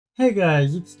Hey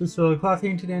guys, it's the Solar Coffee,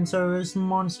 and today in this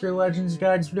Monster Legends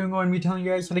guides video, I'm going to be telling you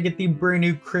guys how to get the brand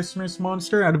new Christmas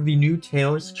monster out of the new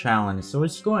Tales Challenge. So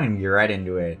let's go and get right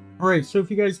into it. Alright, so if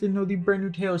you guys didn't know, the brand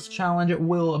new Tales Challenge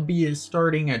will be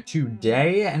starting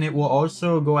today, and it will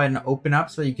also go ahead and open up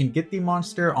so that you can get the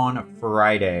monster on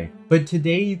Friday. But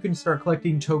today you can start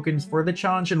collecting tokens for the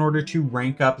challenge in order to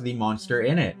rank up the monster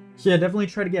in it. So yeah, definitely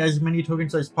try to get as many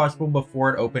tokens as possible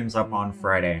before it opens up on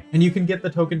Friday. And you can get the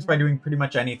tokens by doing pretty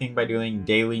much anything, by doing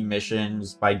daily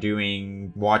missions, by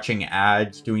watching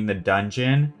ads, doing the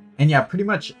dungeon. And yeah, pretty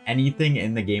much anything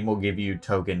in the game will give you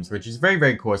tokens, which is very,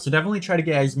 very cool. So definitely try to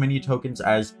get as many tokens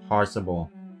as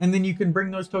possible. And then you can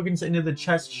bring those tokens into the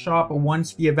chest shop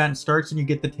once the event starts and you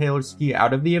get the Tails key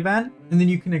out of the event. And then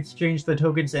you can exchange the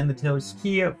tokens and the Tails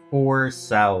key for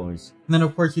cells. And then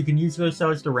of course you can use those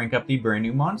cells to rank up the brand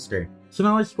new monster. So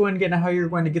now let's go and get into how you're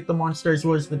going to get the monster as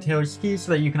well as the Tails key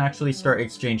so that you can actually start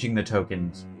exchanging the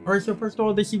tokens. Alright, so first of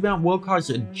all, this event will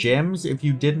cost gems. If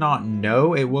you did not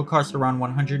know, it will cost around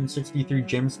 163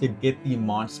 gems to get the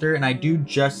monster, and I do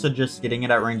just suggest getting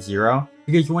it at rank 0,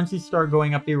 because once you start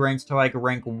going up the ranks to like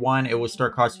rank 1, it will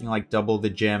start costing like double the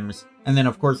gems, and then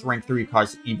of course rank 3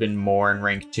 costs even more in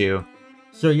rank 2.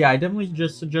 So yeah, I definitely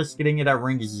just suggest getting it at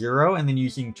rank 0 and then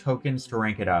using tokens to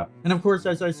rank it up. And of course,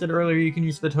 as I said earlier, you can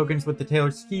use the tokens with the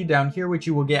Tails key down here, which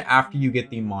you will get after you get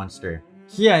the monster.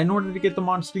 So yeah, in order to get the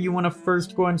monster, you want to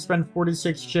first go and spend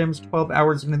 46 gems 12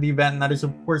 hours into the event, and that is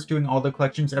of course doing all the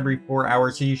collections every 4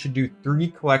 hours, so you should do 3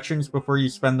 collections before you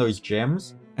spend those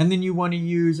gems. And then you want to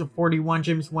use 41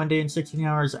 gems one day and 16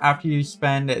 hours after you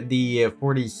spend the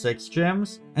 46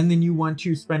 gems. And then you want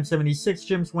to spend 76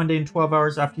 gems one day and 12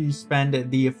 hours after you spend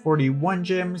the 41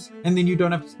 gems. And then you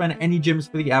don't have to spend any gems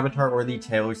for the avatar or the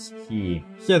Tails key.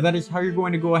 So that is how you're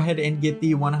going to go ahead and get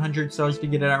the 100 cells to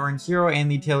get it at rank 0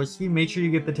 and the Tails key. Make sure you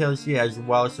get the Tails key as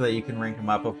well so that you can rank them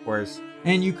up, of course.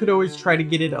 And you could always try to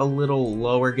get it a little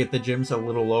lower, get the gems a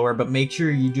little lower, but make sure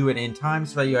you do it in time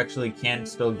so that you actually can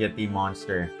still get the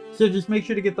monster. So just make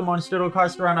sure to get the monster. It'll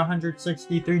cost around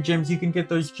 163 gems. You can get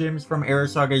those gems from Era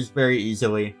Sagas very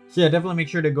easily. So yeah, definitely make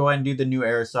sure to go ahead and do the new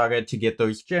Era Saga to get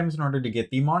those gems in order to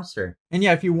get the monster. And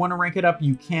yeah, if you want to rank it up,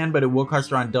 you can, but it will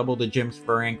cost around double the gems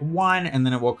for rank 1, and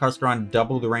then it will cost around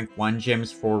double the rank 1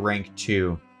 gems for rank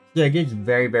 2. Yeah, it gets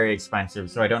very, very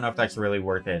expensive, so I don't know if that's really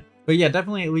worth it. But yeah,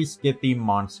 definitely at least get the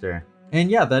monster. And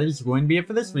yeah, that is going to be it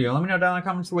for this video. Let me know down in the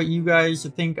comments what you guys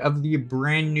think of the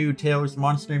brand new Tails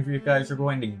monster, if you guys are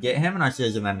going to get him. And I'll see you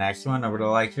guys in the next one. Over to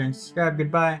like, share, and subscribe.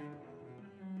 Goodbye.